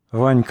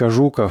Ванька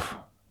Жуков,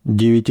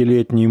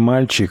 9-летний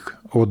мальчик,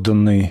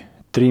 отданный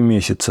 3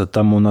 месяца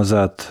тому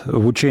назад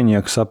в учение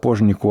к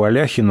сапожнику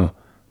Аляхину,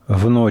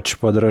 в ночь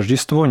под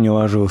Рождество не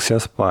ложился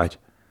спать.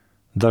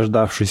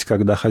 Дождавшись,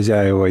 когда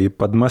хозяева и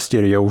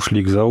подмастерья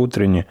ушли к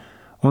заутрене,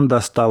 он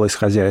достал из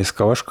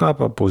хозяйского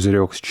шкафа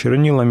пузырек с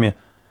чернилами,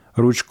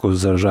 ручку с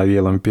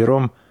заржавелым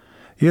пером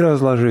и,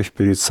 разложив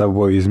перед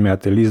собой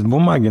измятый лист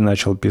бумаги,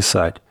 начал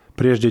писать.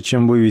 Прежде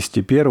чем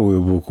вывести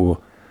первую букву,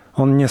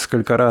 он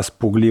несколько раз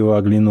пугливо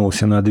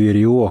оглянулся на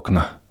двери и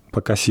окна,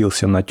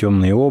 покосился на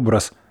темный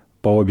образ,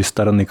 по обе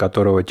стороны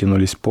которого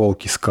тянулись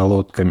полки с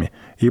колодками,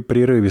 и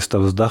прерывисто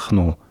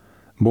вздохнул.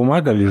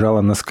 Бумага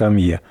лежала на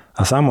скамье,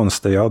 а сам он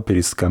стоял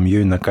перед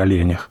скамьей на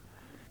коленях.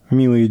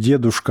 «Милый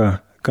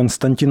дедушка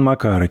Константин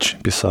Макарыч»,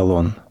 — писал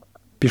он,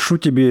 — «пишу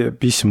тебе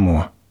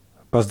письмо.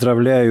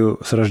 Поздравляю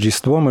с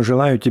Рождеством и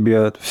желаю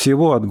тебе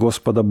всего от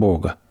Господа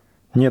Бога.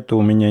 Нет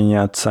у меня ни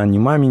отца, ни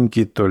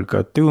маменьки,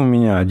 только ты у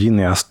меня один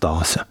и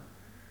остался».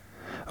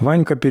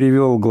 Ванька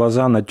перевел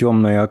глаза на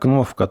темное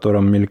окно, в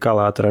котором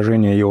мелькало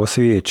отражение его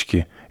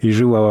свечки, и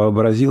живо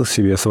вообразил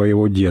себе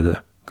своего деда,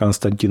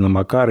 Константина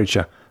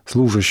Макарыча,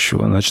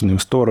 служащего ночным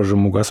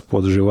сторожем у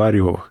господ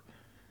Живаревых.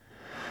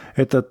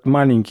 Этот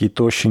маленький,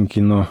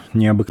 тощенький, но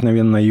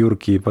необыкновенно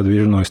юркий и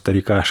подвижной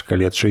старикашка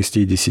лет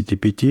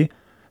 65,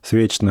 с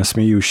вечно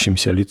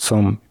смеющимся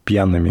лицом,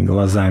 пьяными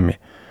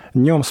глазами,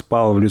 днем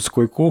спал в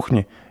людской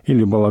кухне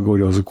или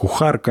балагурил за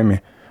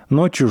кухарками,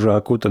 ночью же,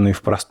 окутанный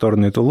в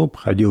просторный тулуп,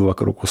 ходил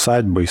вокруг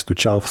усадьбы и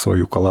стучал в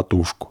свою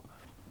колотушку.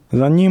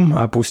 За ним,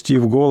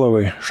 опустив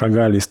головы,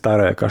 шагали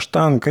старая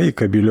каштанка и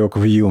кобелек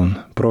Вьюн,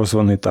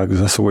 прозванный так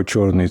за свой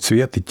черный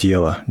цвет и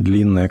тело,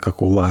 длинное,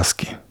 как у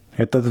ласки.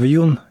 Этот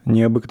Вьюн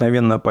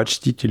необыкновенно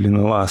почтителен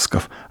и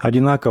ласков,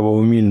 одинаково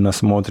умильно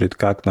смотрит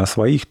как на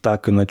своих,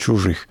 так и на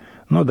чужих,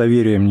 но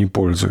доверием не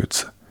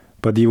пользуется.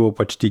 Под его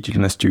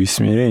почтительностью и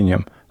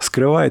смирением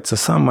скрывается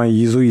самое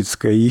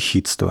иезуитское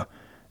ехидство.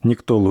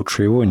 Никто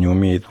лучше его не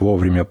умеет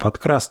вовремя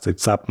подкрасться и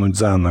цапнуть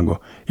за ногу,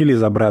 или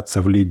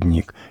забраться в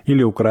ледник,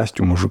 или украсть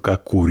у мужика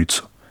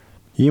курицу.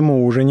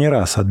 Ему уже не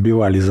раз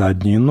отбивали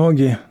задние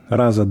ноги,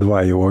 раза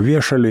 2 его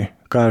вешали,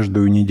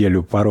 каждую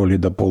неделю пороли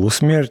до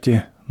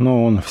полусмерти,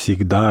 но он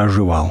всегда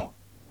оживал.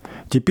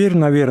 Теперь,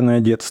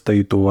 наверное, дед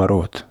стоит у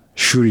ворот,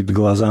 щурит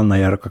глаза на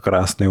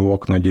ярко-красные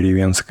окна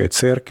деревенской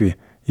церкви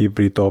и,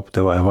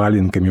 притоптывая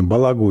валенками,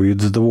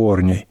 балагурит с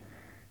дворней.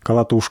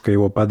 Колотушка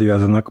его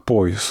подвязана к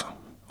поясу.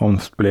 Он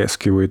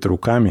всплескивает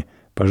руками,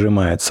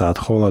 пожимается от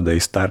холода и,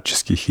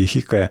 старчески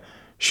хихикая,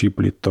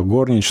 щиплет то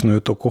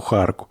горничную, то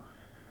кухарку.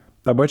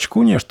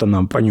 «Табачку нечто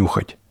нам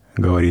понюхать», —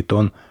 говорит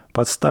он,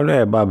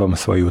 подставляя бабам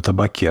свою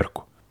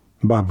табакерку.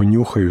 Бабы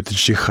нюхают и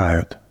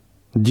чихают.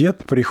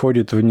 Дед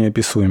приходит в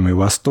неописуемый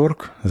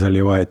восторг,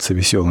 заливается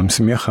веселым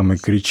смехом и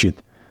кричит: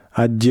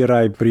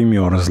 «Отдирай,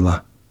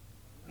 примерзла!»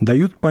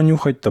 Дают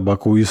понюхать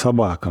табаку и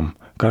собакам.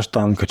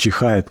 Каштанка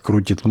чихает,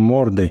 крутит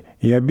мордой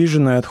и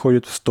обиженная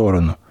отходит в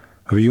сторону.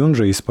 Вьюн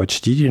же из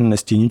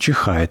почтительности не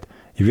чихает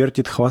и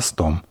вертит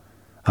хвостом.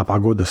 А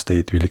погода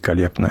стоит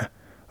великолепная.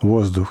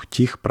 Воздух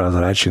тих,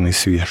 прозрачен и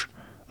свеж.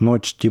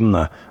 Ночь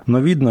темна, но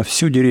видно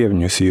всю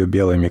деревню с ее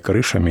белыми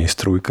крышами и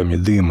струйками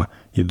дыма,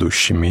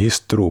 идущими из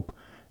труб.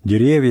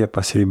 Деревья,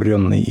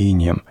 посребренные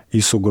инеем, и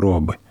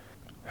сугробы.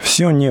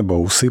 Все небо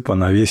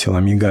усыпано весело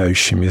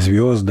мигающими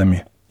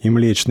звездами, и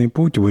Млечный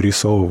Путь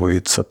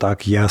вырисовывается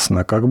так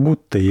ясно, как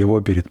будто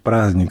его перед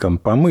праздником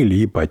помыли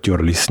и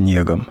потерли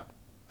снегом.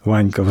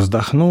 Ванька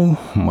вздохнул,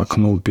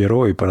 макнул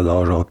перо и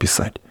продолжал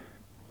писать.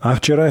 «А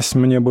вчерась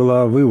мне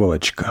была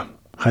выволочка.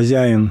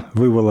 Хозяин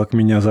выволок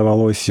меня за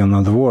волосья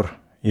на двор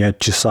и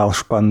отчесал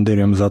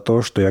шпандырем за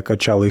то, что я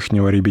качал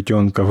ихнего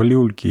ребятенка в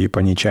люльке и по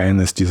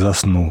нечаянности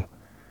заснул.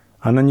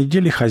 А на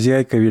неделе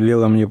хозяйка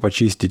велела мне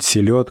почистить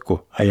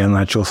селедку, а я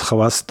начал с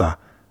хвоста.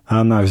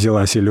 А она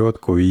взяла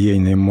селедку и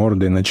ейной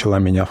мордой начала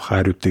меня в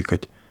харю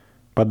тыкать.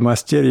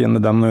 Подмастерья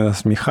надо мной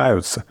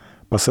насмехаются,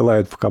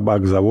 посылают в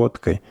кабак за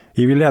водкой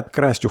и велят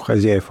красть у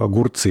хозяев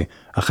огурцы,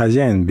 а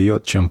хозяин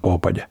бьет чем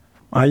попадя.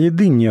 А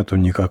еды нету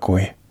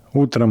никакой.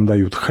 Утром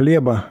дают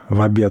хлеба,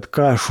 в обед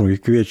кашу и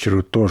к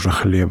вечеру тоже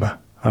хлеба.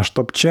 А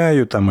чтоб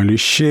чаю там или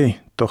щей,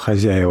 то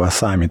хозяева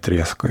сами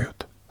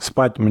трескают.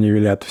 Спать мне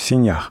велят в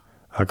сенях,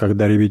 а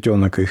когда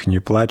ребятенок их не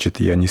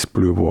плачет, я не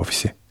сплю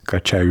вовсе,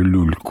 качаю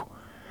люльку.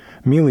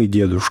 Милый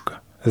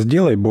дедушка,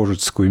 сделай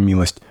божескую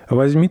милость,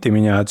 возьми ты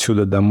меня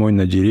отсюда домой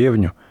на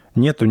деревню,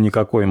 нету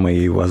никакой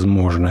моей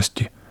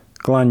возможности.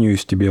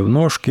 Кланяюсь тебе в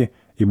ножки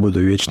и буду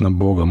вечно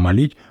Бога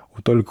молить,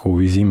 только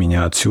увези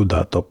меня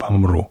отсюда, а то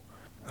помру».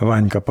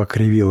 Ванька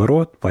покривил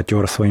рот,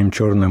 потер своим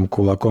черным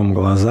кулаком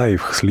глаза и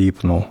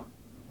всхлипнул.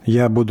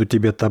 «Я буду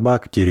тебе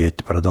табак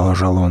тереть», —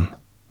 продолжал он.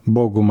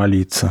 «Богу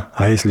молиться,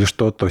 а если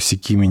что, то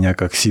секи меня,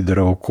 как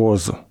Сидорову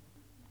козу.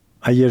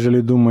 А ежели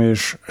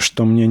думаешь,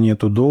 что мне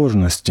нету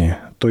должности,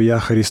 то я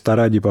Христа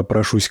ради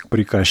попрошусь к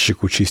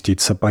приказчику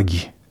чистить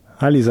сапоги.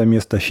 Али за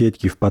место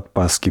Федьки в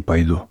подпаски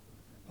пойду.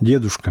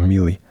 Дедушка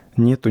милый,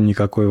 нету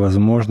никакой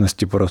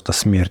возможности, просто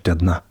смерть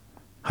одна.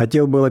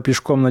 Хотел было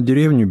пешком на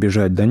деревню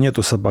бежать, да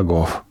нету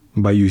сапогов.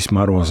 боюсь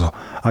морозу.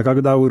 А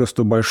когда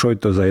вырасту большой,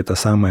 то за это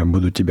самое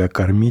буду тебя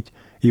кормить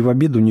и в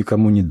обиду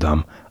никому не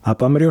дам. А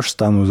помрешь,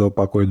 стану за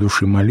упокой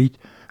души молить,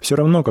 все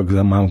равно, как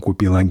за мамку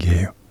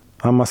Пелагею.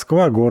 А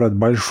Москва город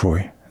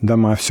большой,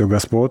 дома все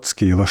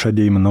господские,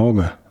 лошадей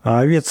много, а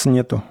овец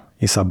нету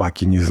и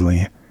собаки не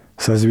злые.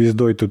 Со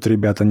звездой тут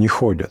ребята не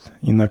ходят,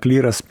 и на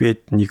клира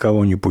спеть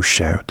никого не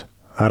пущают.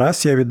 А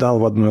раз я видал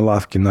в одной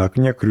лавке на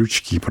окне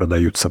крючки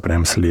продаются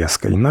прям с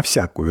леской, на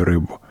всякую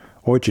рыбу,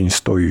 очень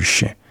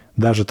стоящие.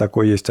 Даже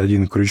такой есть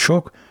один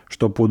крючок,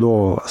 что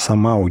пудового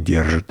сама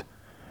удержит.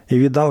 И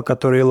видал,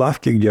 которые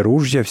лавки, где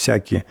ружья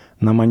всякие,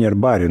 на манер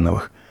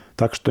бариновых,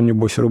 так что,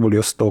 небось,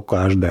 рублей 100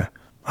 каждая.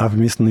 А в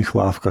мясных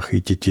лавках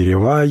и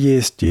тетерева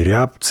есть, и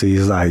рябцы, и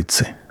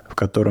зайцы. В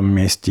котором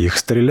месте их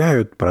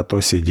стреляют, про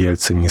то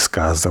сидельцы не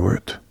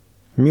сказывают.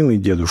 Милый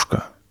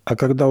дедушка, а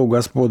когда у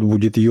господ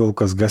будет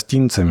елка с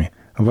гостинцами,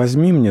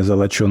 возьми мне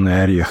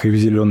золоченый орех и в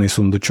зеленый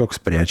сундучок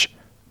спрячь.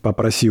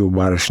 Попроси у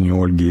барышни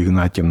Ольги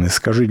Игнатьевны,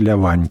 скажи для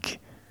Ваньки.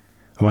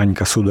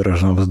 Ванька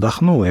судорожно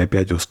вздохнул и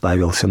опять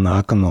уставился на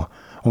окно.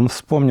 Он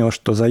вспомнил,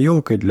 что за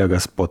елкой для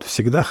господ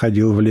всегда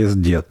ходил в лес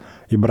дед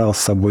и брал с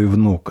собой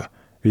внука.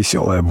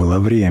 Веселое было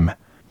время.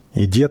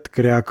 И дед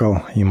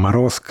крякал, и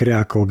Мороз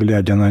крякал,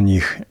 глядя на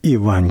них, и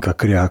Ванька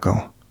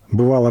крякал.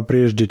 Бывало,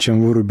 прежде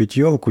чем вырубить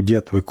елку,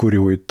 дед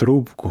выкуривает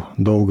трубку,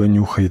 долго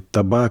нюхает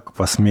табак,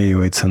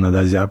 посмеивается над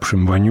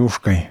озябшим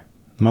Ванюшкой.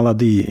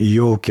 Молодые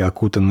елки,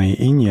 окутанные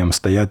инеем,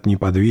 стоят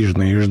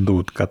неподвижно и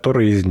ждут,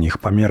 который из них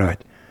помирать.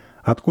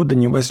 Откуда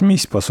ни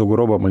возьмись, по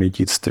сугробам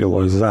летит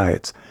стрелой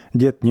заяц.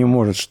 Дед не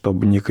может,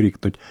 чтобы не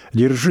крикнуть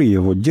 «Держи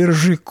его,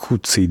 держи,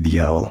 куцый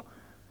дьявол!».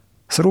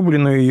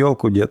 Срубленную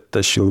елку дед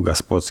тащил в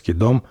господский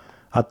дом,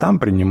 а там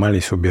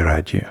принимались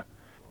убирать ее.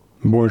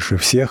 Больше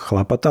всех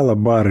хлопотала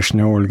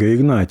барышня Ольга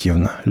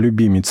Игнатьевна,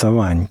 любимица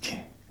Ваньки.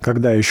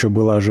 Когда еще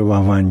была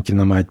жива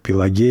Ванькина мать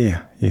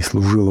Пелагея и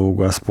служила у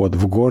господ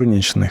в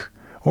горничных,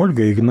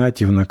 Ольга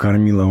Игнатьевна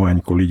кормила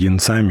Ваньку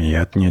леденцами и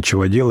от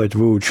нечего делать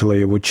выучила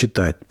его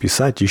читать,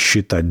 писать и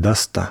считать до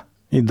 100,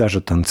 и даже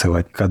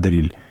танцевать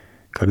кадриль.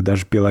 Когда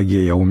же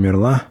Пелагея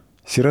умерла,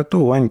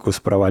 сироту Ваньку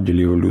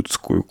спровадили в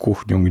людскую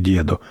кухню к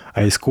деду,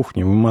 а из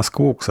кухни в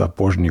Москву к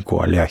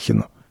сапожнику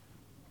Аляхину.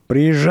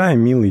 «Приезжай,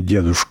 милый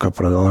дедушка», —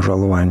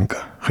 продолжал Ванька.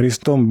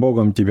 «Христом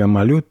Богом тебя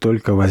молю,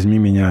 только возьми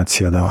меня от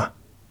Седова.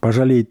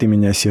 Пожалей ты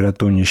меня,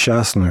 сироту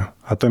несчастную,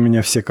 а то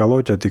меня все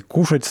колотят и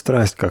кушать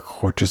страсть как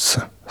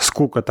хочется.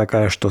 Скука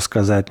такая, что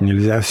сказать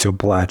нельзя, все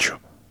плачу.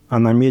 А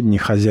на медне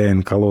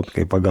хозяин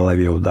колодкой по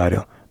голове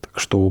ударил, так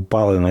что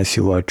упал и на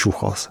силу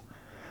очухался.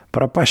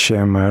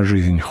 Пропащая моя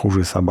жизнь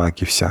хуже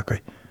собаки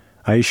всякой.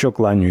 А еще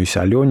кланяюсь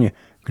Алене,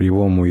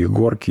 Кривому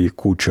Егорке и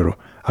кучеру,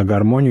 а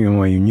гармонию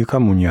мою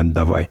никому не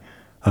отдавай.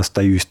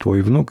 Остаюсь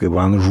твой внук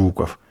Иван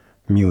Жуков.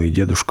 Милый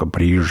дедушка,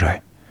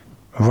 приезжай».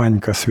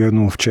 Ванька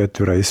свернул в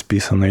 4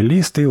 исписанный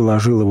лист и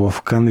вложил его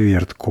в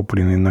конверт,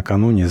 купленный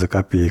накануне за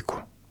копейку.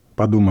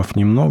 Подумав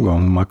немного,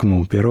 он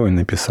макнул перо и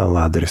написал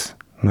адрес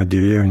на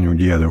деревню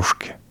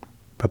дедушки.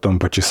 Потом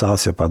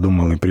почесался,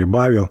 подумал и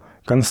прибавил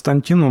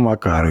Константину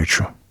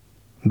Макарычу.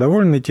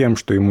 Довольный тем,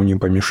 что ему не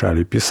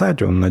помешали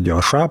писать, он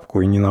надел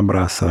шапку и, не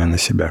набрасывая на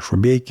себя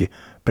шубейки,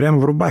 прямо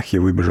в рубахе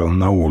выбежал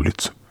на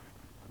улицу.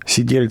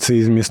 Сидельцы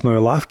из мясной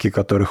лавки,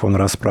 которых он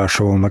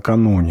расспрашивал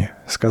накануне,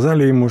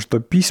 сказали ему, что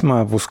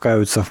письма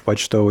опускаются в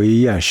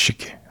почтовые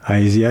ящики, а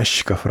из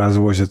ящиков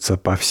развозятся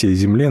по всей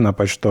земле на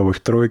почтовых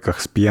тройках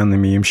с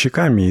пьяными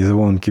ямщиками и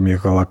звонкими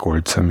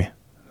колокольцами.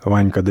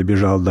 Ванька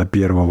добежал до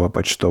первого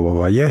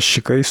почтового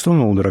ящика и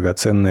сунул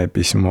драгоценное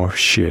письмо в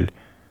щель.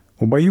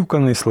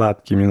 Убаюканный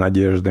сладкими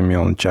надеждами,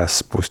 он час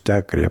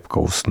спустя крепко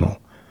уснул.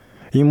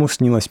 Ему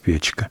снилась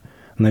печка.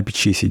 На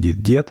печи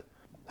сидит дед,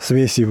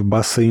 свесив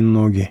босые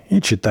ноги,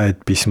 и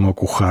читает письмо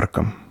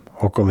кухаркам.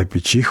 Около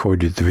печи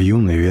ходит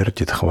вьюн и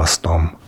вертит хвостом.